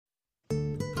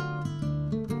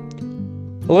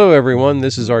Hello, everyone.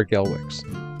 This is Art Gelwicks,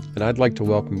 and I'd like to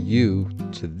welcome you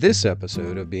to this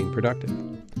episode of Being Productive.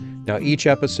 Now, each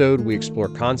episode, we explore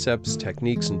concepts,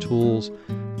 techniques, and tools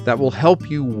that will help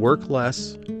you work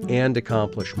less and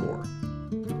accomplish more.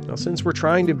 Now, since we're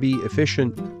trying to be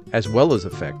efficient as well as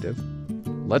effective,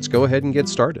 let's go ahead and get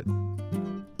started.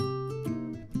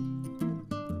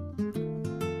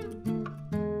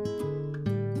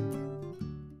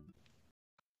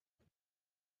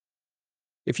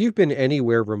 If you've been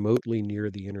anywhere remotely near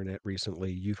the internet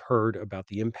recently, you've heard about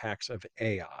the impacts of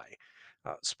AI,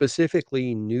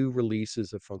 specifically new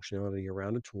releases of functionality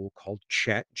around a tool called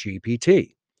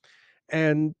ChatGPT.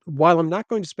 And while I'm not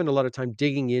going to spend a lot of time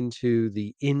digging into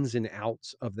the ins and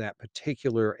outs of that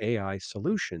particular AI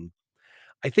solution,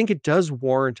 I think it does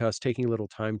warrant us taking a little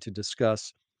time to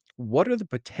discuss what are the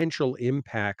potential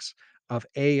impacts of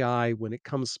AI when it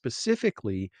comes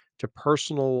specifically to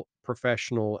personal,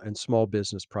 professional, and small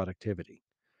business productivity.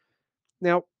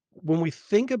 Now, when we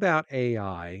think about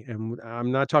AI, and I'm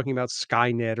not talking about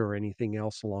Skynet or anything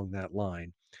else along that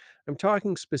line, I'm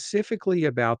talking specifically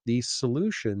about these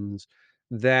solutions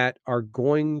that are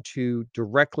going to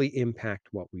directly impact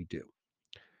what we do.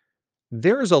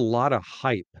 There is a lot of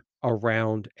hype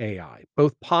around AI,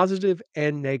 both positive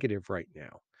and negative right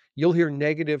now. You'll hear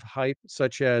negative hype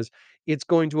such as it's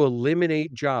going to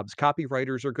eliminate jobs.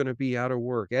 Copywriters are going to be out of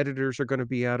work. Editors are going to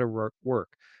be out of work.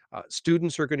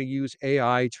 Students are going to use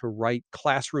AI to write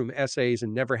classroom essays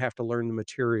and never have to learn the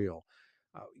material.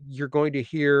 You're going to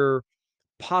hear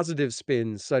positive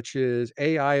spins such as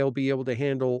AI will be able to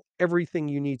handle everything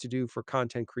you need to do for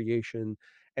content creation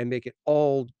and make it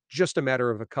all just a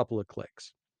matter of a couple of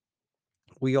clicks.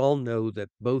 We all know that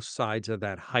both sides of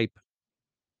that hype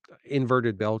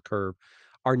inverted bell curve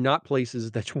are not places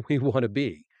that we want to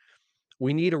be.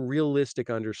 We need a realistic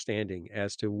understanding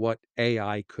as to what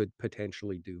AI could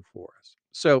potentially do for us.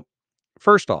 So,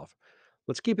 first off,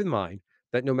 let's keep in mind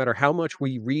that no matter how much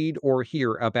we read or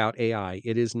hear about AI,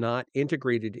 it is not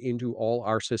integrated into all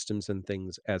our systems and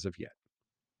things as of yet.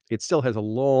 It still has a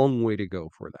long way to go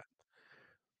for that.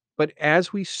 But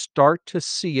as we start to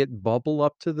see it bubble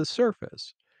up to the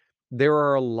surface, there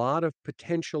are a lot of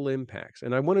potential impacts.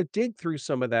 And I want to dig through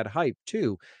some of that hype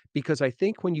too, because I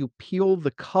think when you peel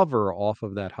the cover off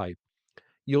of that hype,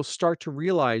 you'll start to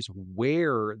realize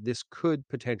where this could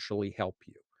potentially help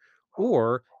you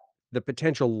or the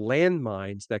potential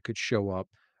landmines that could show up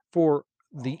for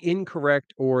the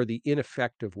incorrect or the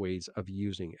ineffective ways of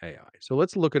using AI. So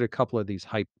let's look at a couple of these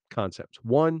hype concepts.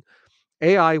 One,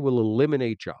 AI will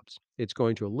eliminate jobs. It's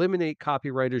going to eliminate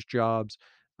copywriters' jobs.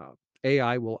 Uh,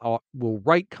 AI will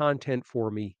write content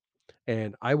for me,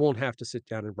 and I won't have to sit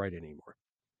down and write anymore.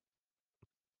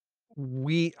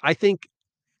 I think,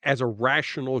 as a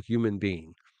rational human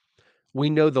being, we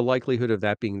know the likelihood of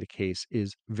that being the case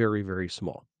is very, very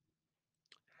small.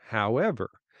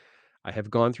 However, I have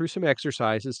gone through some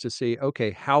exercises to see, okay,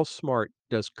 how smart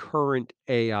does current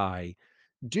AI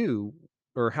do,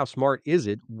 or how smart is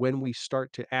it when we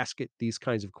start to ask it these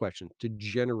kinds of questions to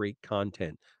generate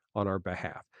content on our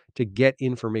behalf, to get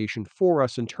information for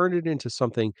us and turn it into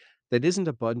something that isn't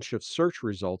a bunch of search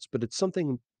results, but it's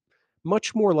something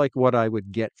much more like what I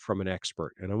would get from an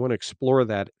expert. And I want to explore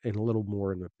that in a little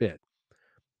more in a bit.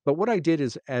 But what I did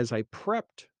is, as I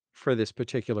prepped for this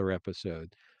particular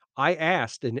episode, I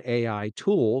asked an AI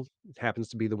tool, it happens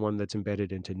to be the one that's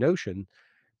embedded into Notion,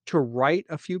 to write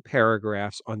a few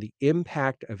paragraphs on the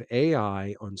impact of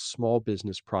AI on small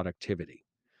business productivity.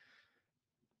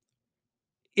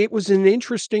 It was an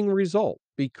interesting result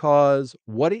because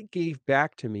what it gave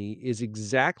back to me is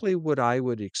exactly what I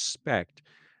would expect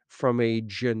from a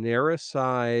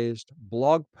genericized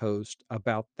blog post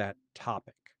about that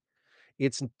topic.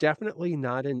 It's definitely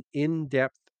not an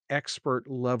in-depth expert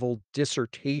level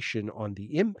dissertation on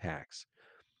the impacts,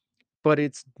 but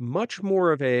it's much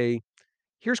more of a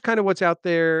here's kind of what's out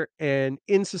there, and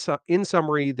in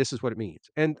summary, this is what it means.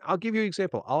 And I'll give you an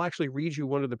example. I'll actually read you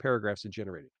one of the paragraphs it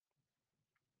generated.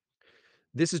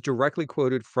 This is directly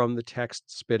quoted from the text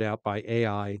spit out by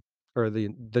AI or the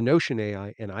Notion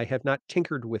AI, and I have not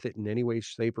tinkered with it in any way,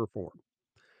 shape, or form.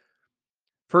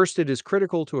 First, it is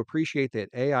critical to appreciate that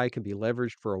AI can be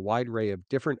leveraged for a wide array of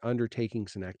different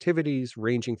undertakings and activities,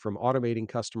 ranging from automating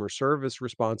customer service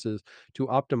responses to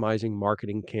optimizing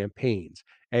marketing campaigns.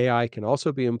 AI can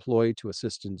also be employed to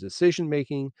assist in decision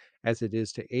making, as it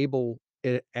is able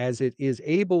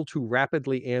to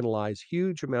rapidly analyze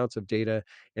huge amounts of data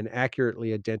and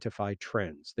accurately identify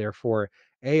trends. Therefore,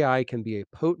 AI can be a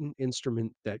potent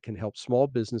instrument that can help small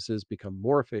businesses become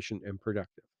more efficient and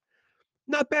productive.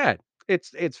 Not bad.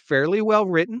 It's fairly well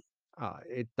written.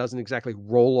 It doesn't exactly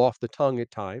roll off the tongue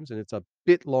at times, and it's a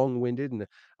bit long-winded and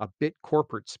a bit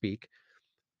corporate speak.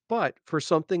 But for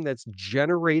something that's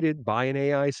generated by an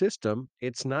AI system,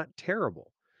 it's not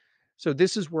terrible. So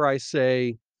this is where I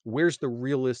say, where's the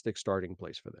realistic starting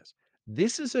place for this?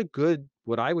 This is a good,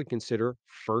 what I would consider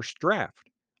first draft.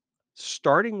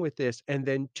 Starting with this and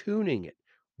then tuning it,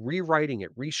 rewriting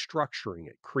it, restructuring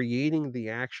it, creating the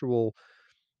actual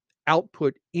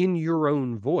output in your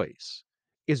own voice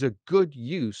is a good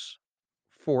use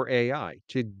for AI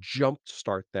to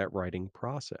jumpstart that writing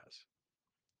process.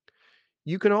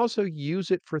 You can also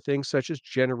use it for things such as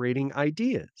generating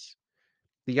ideas.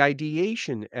 The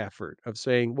ideation effort of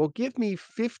saying, well, give me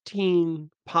 15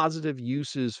 positive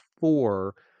uses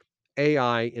for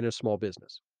AI in a small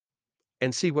business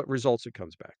and see what results it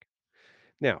comes back.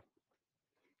 Now,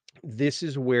 this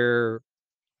is where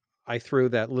I throw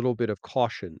that little bit of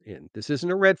caution in. This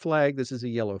isn't a red flag, this is a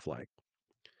yellow flag.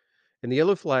 And the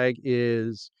yellow flag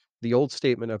is the old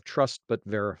statement of trust but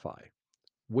verify.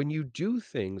 When you do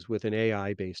things with an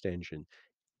AI based engine,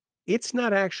 it's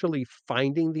not actually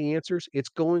finding the answers, it's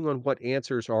going on what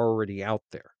answers are already out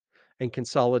there and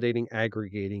consolidating,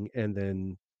 aggregating, and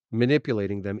then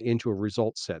manipulating them into a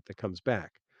result set that comes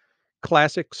back.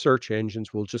 Classic search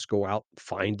engines will just go out,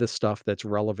 find the stuff that's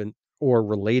relevant or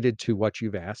related to what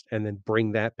you've asked, and then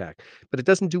bring that back. But it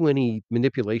doesn't do any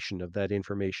manipulation of that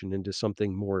information into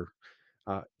something more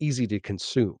easy to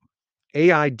consume.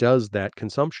 AI does that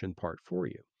consumption part for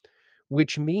you,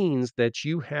 which means that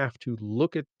you have to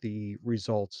look at the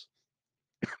results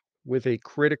with a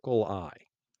critical eye.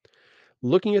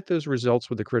 Looking at those results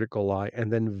with a critical eye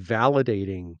and then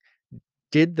validating,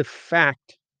 did the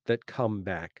fact that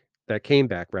came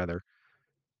back rather,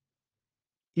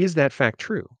 is that fact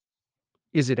true?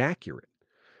 Is it accurate?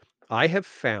 I have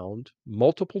found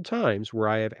multiple times where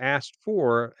I have asked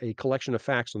for a collection of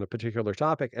facts on a particular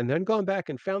topic and then gone back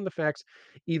and found the facts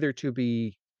either to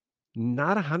be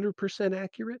not 100%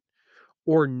 accurate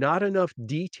or not enough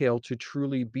detail to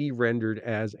truly be rendered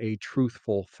as a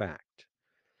truthful fact.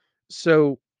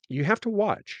 So you have to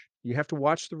watch. You have to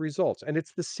watch the results. And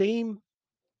it's the same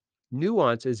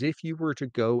nuance as if you were to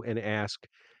go and ask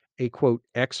a quote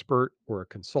expert or a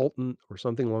consultant or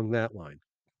something along that line.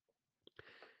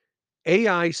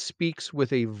 AI speaks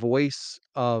with a voice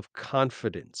of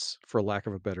confidence, for lack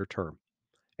of a better term.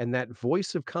 And that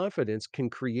voice of confidence can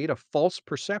create a false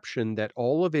perception that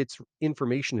all of its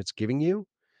information it's giving you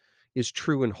is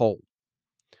true and whole.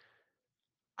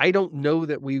 I don't know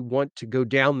that we want to go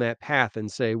down that path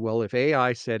and say, well, if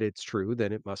AI said it's true,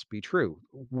 then it must be true.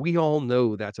 We all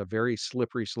know that's a very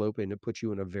slippery slope and it puts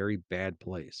you in a very bad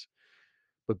place.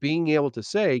 But being able to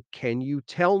say, can you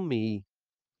tell me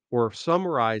or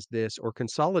summarize this or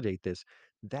consolidate this,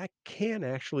 that can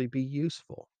actually be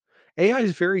useful. AI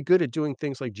is very good at doing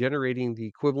things like generating the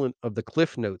equivalent of the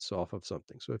cliff notes off of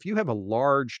something. So if you have a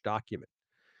large document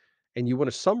and you want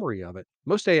a summary of it,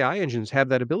 most AI engines have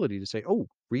that ability to say, "Oh,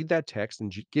 read that text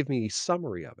and give me a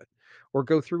summary of it," or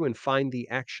go through and find the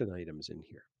action items in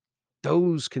here.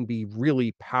 Those can be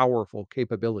really powerful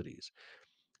capabilities.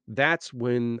 That's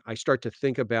when I start to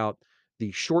think about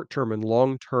the short term and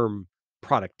long term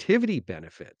productivity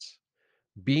benefits.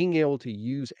 Being able to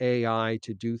use AI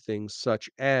to do things such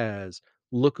as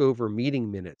look over meeting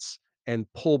minutes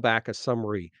and pull back a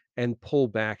summary and pull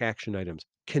back action items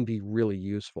can be really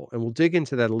useful. And we'll dig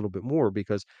into that a little bit more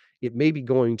because it may be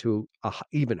going to a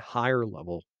even higher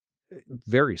level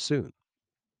very soon.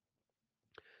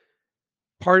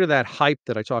 Part of that hype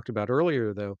that I talked about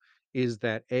earlier, though, is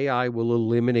that AI will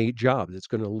eliminate jobs. It's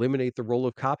going to eliminate the role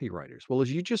of copywriters. Well,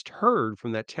 as you just heard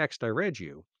from that text I read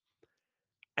you,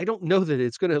 I don't know that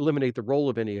it's gonna eliminate the role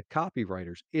of any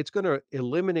copywriters. It's gonna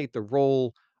eliminate the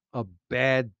role of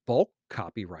bad bulk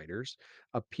copywriters,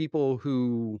 of people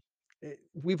who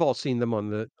we've all seen them on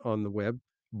the web,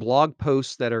 blog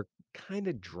posts that are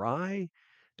kinda dry,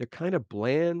 they're kinda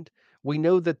bland. We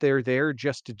know that they're there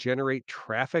just to generate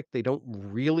traffic. They don't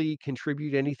really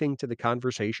contribute anything to the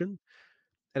conversation,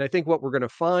 and I think what we're gonna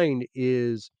find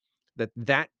is that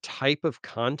that type of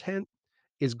content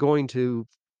is going to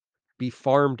be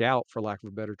farmed out, for lack of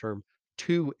a better term,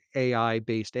 to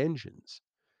AI-based engines.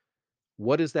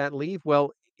 What does that leave?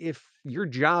 Well, if your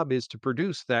job is to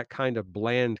produce that kind of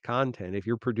bland content, if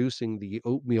you're producing the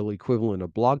oatmeal equivalent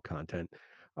of blog content,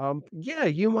 yeah,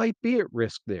 you might be at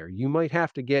risk there. You might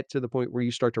have to get to the point where you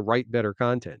start to write better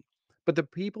content. But the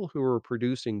people who are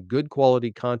producing good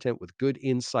quality content with good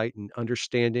insight and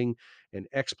understanding and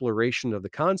exploration of the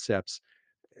concepts,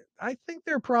 I think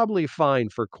they're probably fine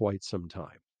for quite some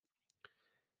time.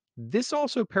 This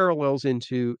also parallels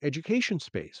into education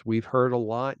space. We've heard a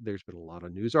lot, there's been a lot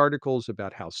of news articles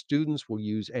about how students will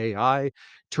use AI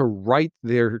to write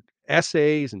their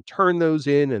essays and turn those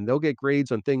in, and they'll get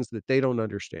grades on things that they don't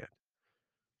understand.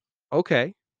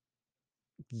 Okay,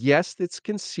 yes, it's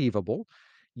conceivable.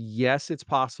 Yes, it's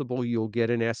possible you'll get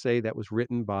an essay that was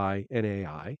written by an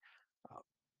AI. Uh,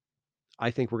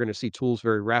 I think we're going to see tools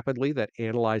very rapidly that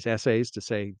analyze essays to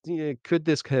say, "Yeah, could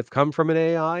this have come from an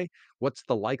AI? What's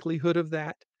the likelihood of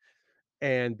that?"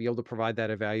 And be able to provide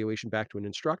that evaluation back to an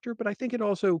instructor. But I think it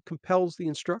also compels the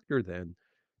instructor then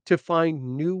to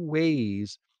find new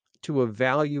ways to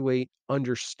evaluate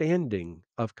understanding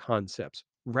of concepts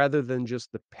rather than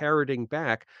just the parroting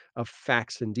back of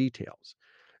facts and details.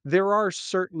 There are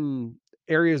certain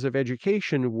areas of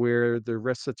education where the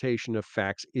recitation of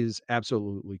facts is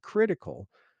absolutely critical.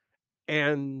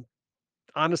 And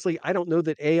honestly, I don't know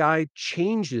that AI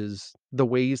changes the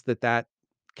ways that that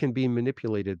can be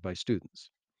manipulated by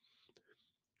students.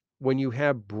 When you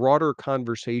have broader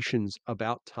conversations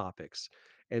about topics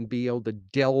and be able to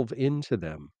delve into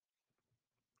them,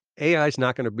 AI is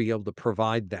not gonna be able to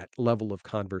provide that level of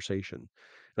conversation.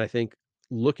 And I think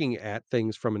looking at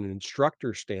things from an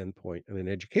instructor standpoint and an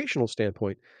educational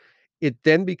standpoint, it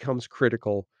then becomes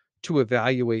critical to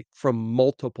evaluate from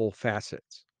multiple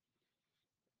facets.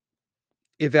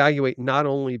 Evaluate not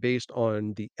only based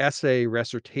on the essay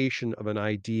recitation of an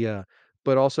idea,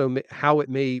 but also how it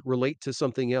may relate to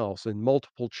something else and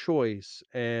multiple choice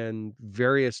and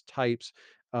various types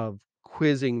of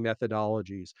quizzing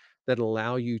methodologies that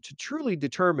allow you to truly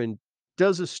determine,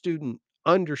 does a student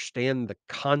understand the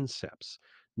concepts,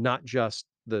 not just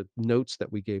the notes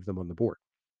that we gave them on the board?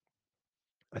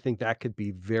 I think that could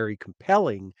be very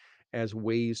compelling as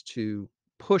ways to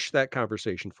push that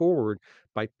conversation forward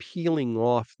by peeling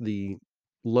off the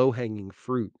low-hanging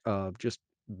fruit of just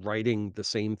writing the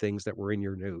same things that were in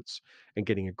your notes and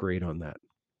getting a grade on that.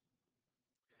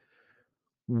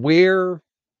 Where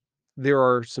there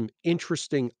are some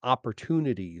interesting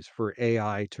opportunities for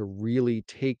AI to really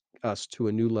take us to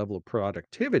a new level of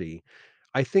productivity,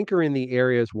 I think are in the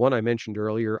areas, one I mentioned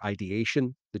earlier,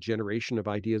 ideation, the generation of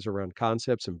ideas around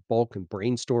concepts and bulk and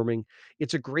brainstorming.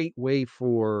 It's a great way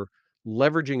for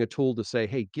leveraging a tool to say,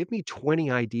 hey, give me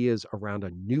 20 ideas around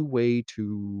a new way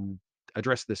to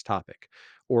address this topic,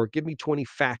 or give me 20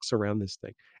 facts around this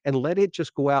thing, and let it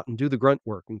just go out and do the grunt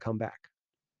work and come back.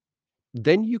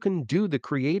 Then you can do the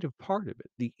creative part of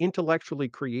it. The intellectually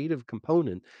creative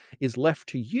component is left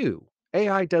to you.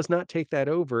 AI does not take that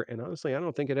over, and honestly, I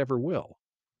don't think it ever will.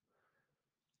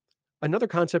 Another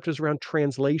concept is around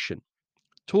translation.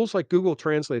 Tools like Google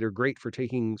Translate are great for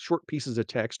taking short pieces of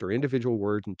text or individual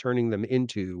words and turning them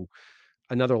into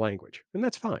another language, and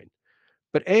that's fine.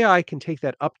 But AI can take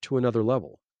that up to another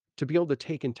level, to be able to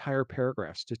take entire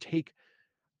paragraphs, to take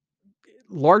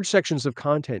large sections of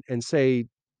content and say,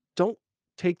 don't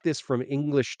take this from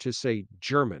English to say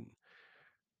German,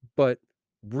 but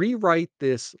rewrite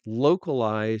this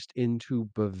localized into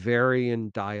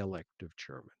Bavarian dialect of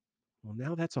German. Well,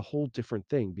 now that's a whole different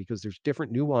thing because there's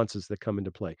different nuances that come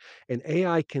into play. And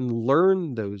AI can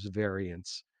learn those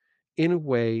variants in a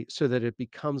way so that it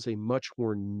becomes a much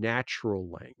more natural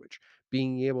language,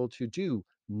 being able to do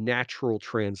natural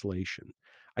translation.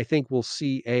 I think we'll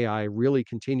see AI really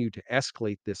continue to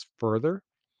escalate this further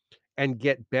and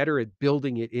get better at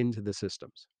building it into the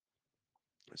systems.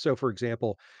 So, for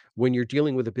example, when you're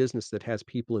dealing with a business that has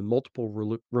people in multiple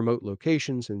remote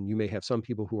locations, and you may have some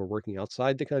people who are working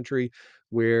outside the country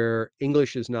where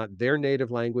English is not their native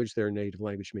language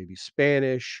may be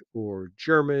Spanish or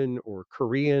German or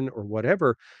Korean or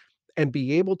whatever, and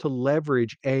be able to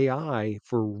leverage AI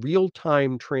for real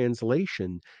time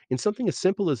translation in something as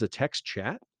simple as a text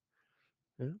chat.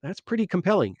 That's pretty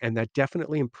compelling. And that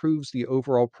definitely improves the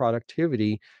overall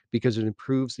productivity because it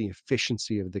improves the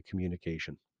efficiency of the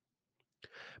communication.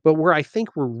 But where I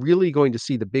think we're really going to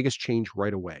see the biggest change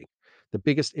right away, the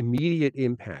biggest immediate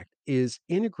impact is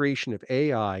integration of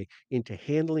AI into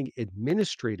handling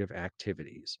administrative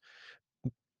activities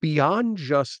beyond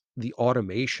just the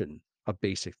automation of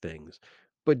basic things,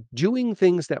 but doing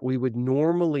things that we would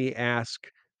normally ask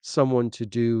someone to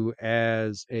do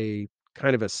as a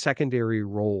kind of a secondary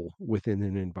role within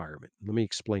an environment. Let me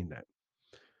explain that.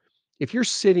 If you're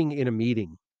sitting in a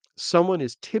meeting, someone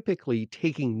is typically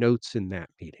taking notes in that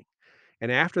meeting.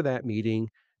 And after that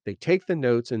meeting, they take the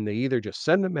notes and they either just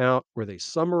send them out or they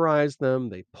summarize them,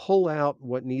 they pull out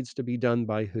what needs to be done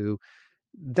by who.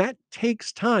 That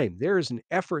takes time. There is an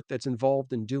effort that's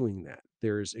involved in doing that.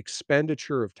 There's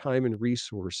expenditure of time and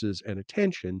resources and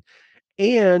attention.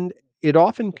 And it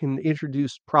often can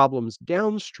introduce problems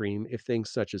downstream if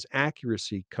things such as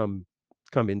accuracy come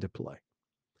into play.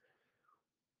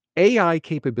 AI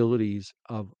capabilities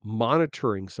of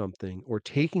monitoring something or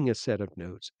taking a set of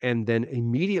notes and then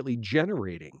immediately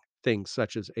generating things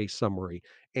such as a summary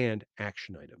and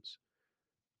action items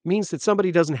means that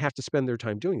somebody doesn't have to spend their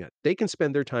time doing that. They can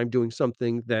spend their time doing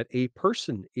something that a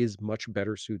person is much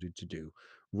better suited to do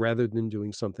rather than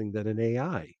doing something that an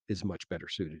AI is much better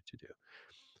suited to do.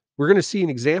 We're going to see an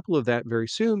example of that very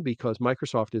soon because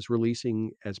Microsoft is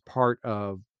releasing, as part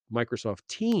of Microsoft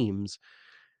Teams,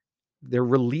 they're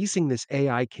releasing this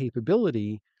AI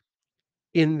capability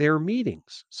in their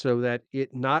meetings so that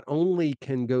it not only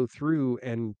can go through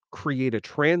and create a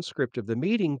transcript of the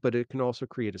meeting, but it can also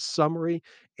create a summary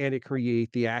and it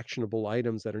create the actionable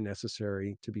items that are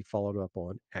necessary to be followed up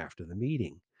on after the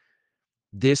meeting.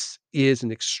 This is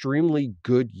an extremely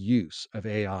good use of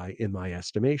AI in my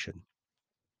estimation.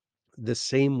 The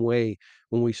same way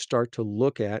when we start to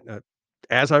look at,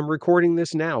 as I'm recording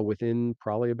this now, within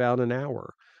probably about an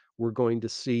hour, we're going to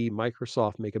see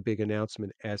Microsoft make a big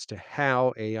announcement as to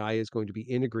how AI is going to be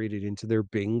integrated into their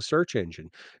Bing search engine.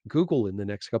 Google, in the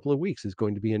next couple of weeks, is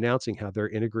going to be announcing how they're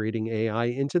integrating AI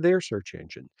into their search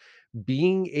engine.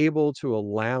 Being able to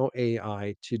allow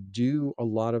AI to do a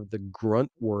lot of the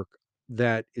grunt work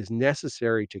that is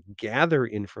necessary to gather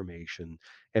information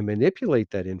and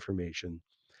manipulate that information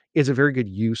is a very good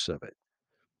use of it,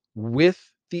 with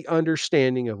the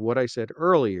understanding of what I said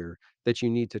earlier, that you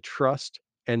need to trust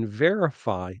and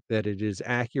verify that it is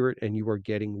accurate and you are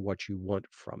getting what you want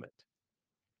from it.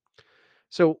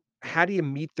 So, how do you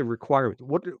meet the requirement?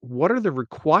 What are the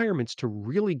requirements to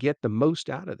really get the most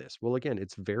out of this? Well, again,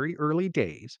 it's very early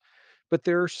days, but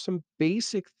there are some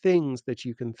basic things that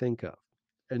you can think of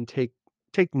and take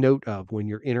note of when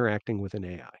you're interacting with an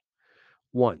AI.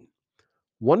 One,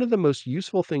 one of the most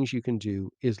useful things you can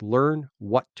do is learn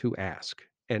what to ask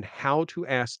and how to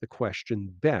ask the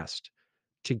question best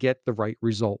to get the right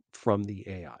result from the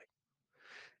AI.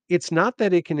 It's not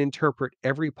that it can interpret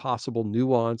every possible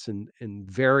nuance and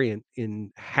variant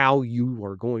in how you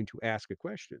are going to ask a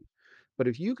question. But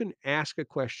if you can ask a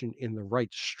question in the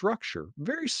right structure,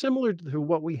 very similar to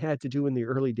what we had to do in the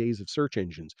early days of search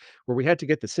engines, where we had to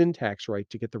get the syntax right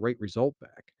to get the right result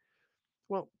back.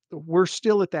 Well, we're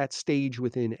still at that stage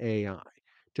within AI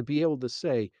to be able to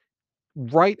say,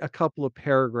 write a couple of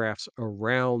paragraphs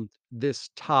around this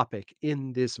topic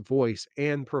in this voice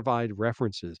and provide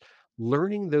references.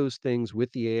 Learning those things with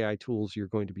the AI tools you're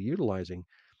going to be utilizing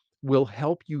will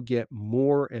help you get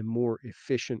more and more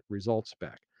efficient results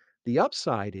back. The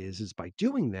upside is by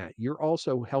doing that, you're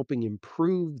also helping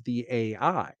improve the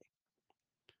AI.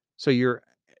 So you're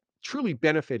truly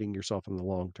benefiting yourself in the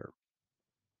long term.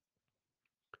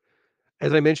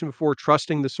 As I mentioned before,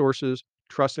 trusting the sources,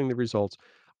 trusting the results.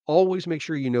 Always make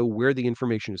sure you know where the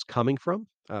information is coming from.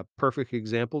 A perfect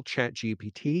example,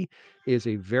 ChatGPT is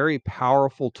a very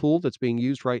powerful tool that's being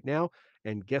used right now.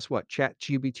 And guess what?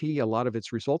 ChatGPT, a lot of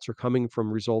its results are coming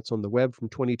from results on the web from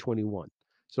 2021.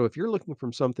 So if you're looking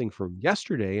from something from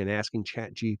yesterday and asking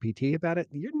ChatGPT about it,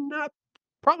 you're not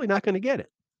probably not going to get it.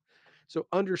 So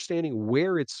understanding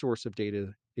where its source of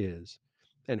data is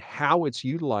and how it's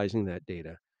utilizing that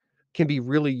data can be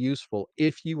really useful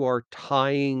if you are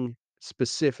tying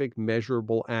specific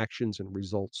measurable actions and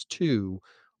results to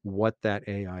what that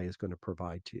AI is going to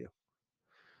provide to you.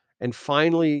 And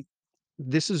finally,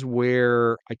 this is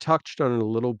where I touched on it a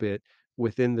little bit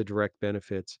within the direct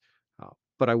benefits, uh,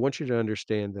 but I want you to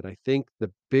understand that I think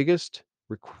the biggest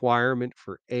requirement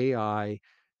for AI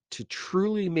to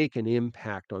truly make an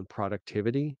impact on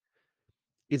productivity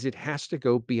is it has to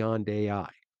go beyond AI.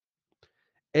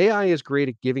 AI is great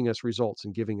at giving us results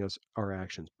and giving us our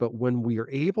actions. But when we are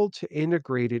able to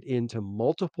integrate it into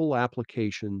multiple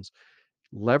applications,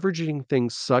 leveraging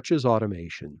things such as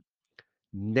automation,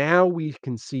 now we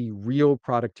can see real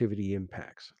productivity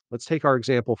impacts. Let's take our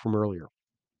example from earlier.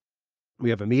 We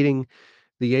have a meeting.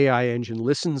 The AI engine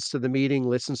listens to the meeting,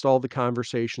 listens to all the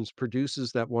conversations,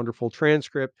 produces that wonderful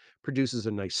transcript, produces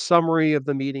a nice summary of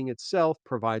the meeting itself,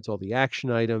 provides all the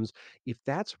action items. If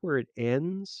that's where it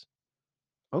ends,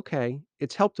 okay,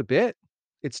 it's helped a bit.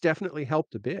 It's definitely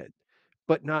helped a bit,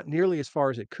 but not nearly as far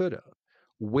as it could have.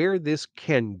 Where this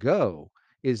can go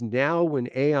is now when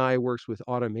AI works with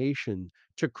automation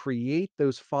to create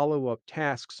those follow-up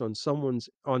tasks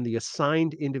on the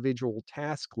assigned individual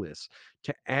task list,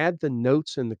 to add the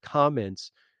notes and the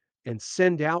comments and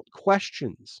send out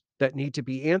questions that need to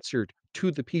be answered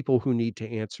to the people who need to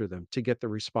answer them to get the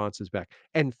responses back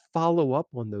and follow up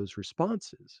on those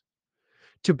responses,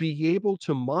 to be able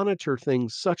to monitor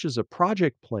things such as a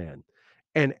project plan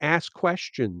and ask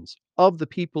questions of the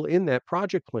people in that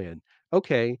project plan.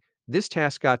 Okay, this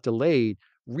task got delayed.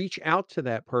 Reach out to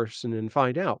that person and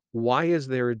find out, why is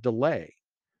there a delay,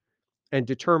 and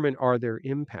determine, are there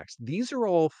impacts. These are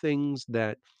all things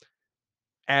that,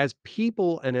 as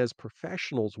people and as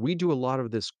professionals, we do a lot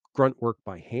of this grunt work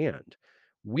by hand.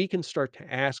 We can start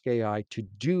to ask AI to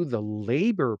do the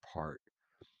labor part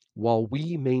while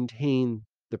we maintain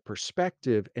the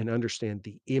perspective and understand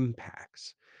the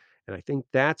impacts. And I think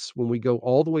that's when we go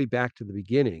all the way back to the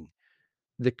beginning.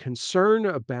 The concern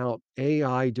about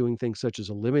AI doing things such as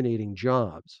eliminating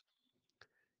jobs,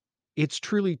 it's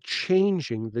truly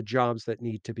changing the jobs that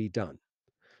need to be done.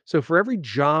 So for every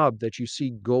job that you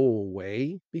see go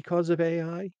away because of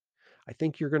I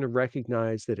think you're going to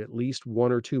recognize that at least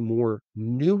one or two more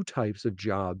new types of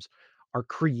jobs are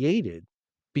created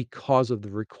because of the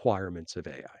requirements of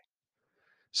AI.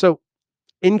 So,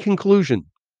 in conclusion,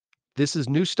 this is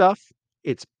new stuff.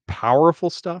 It's powerful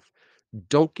stuff.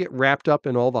 Don't get wrapped up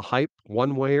in all the hype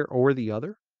one way or the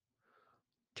other.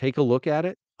 Take a look at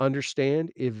it,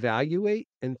 understand, evaluate,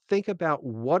 and think about,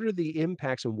 what are the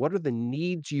impacts and what are the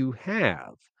needs you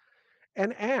have,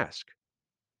 and ask,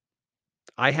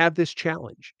 I have this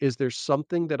challenge. Is there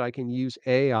something that I can use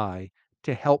AI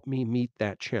to help me meet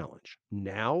that challenge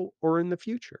now or in the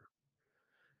future?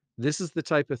 This is the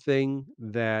type of thing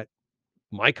that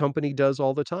my company does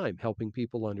all the time, helping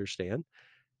people understand.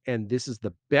 And this is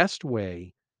the best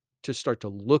way to start to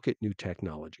look at new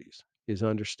technologies, is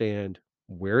understand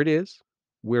where it is,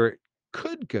 where it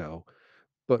could go,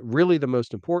 but really the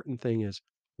most important thing is,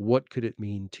 what could it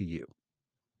mean to you?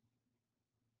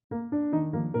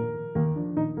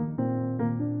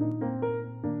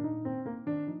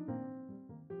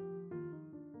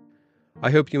 I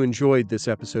hope you enjoyed this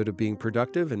episode of Being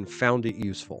Productive and found it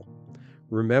useful.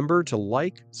 Remember to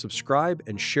like, subscribe,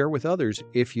 and share with others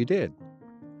if you did.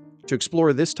 To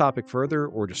explore this topic further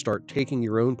or to start taking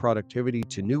your own productivity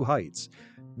to new heights,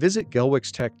 visit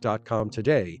gelwixtech.com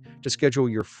today to schedule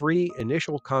your free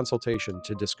initial consultation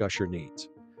to discuss your needs.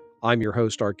 I'm your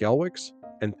host, Art Gelwix,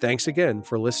 and thanks again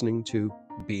for listening to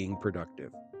Being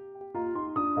Productive.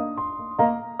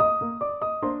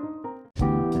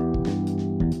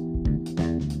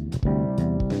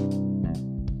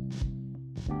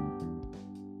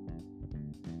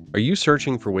 Are you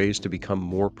searching for ways to become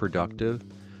more productive?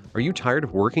 Are you tired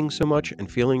of working so much and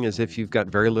feeling as if you've got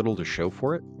very little to show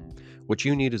for it? What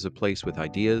you need is a place with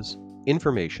ideas,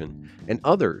 information, and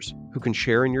others who can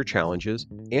share in your challenges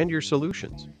and your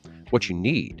solutions. What you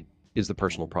need is the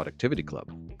Personal Productivity Club.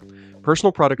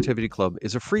 Personal Productivity Club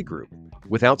is a free group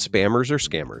without spammers or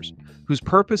scammers, whose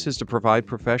purpose is to provide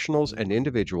professionals and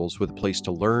individuals with a place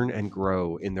to learn and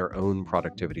grow in their own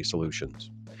productivity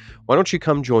solutions. Why don't you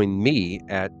come join me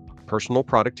at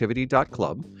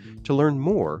personalproductivity.club to learn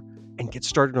more and get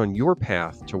started on your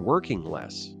path to working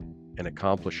less and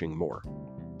accomplishing more?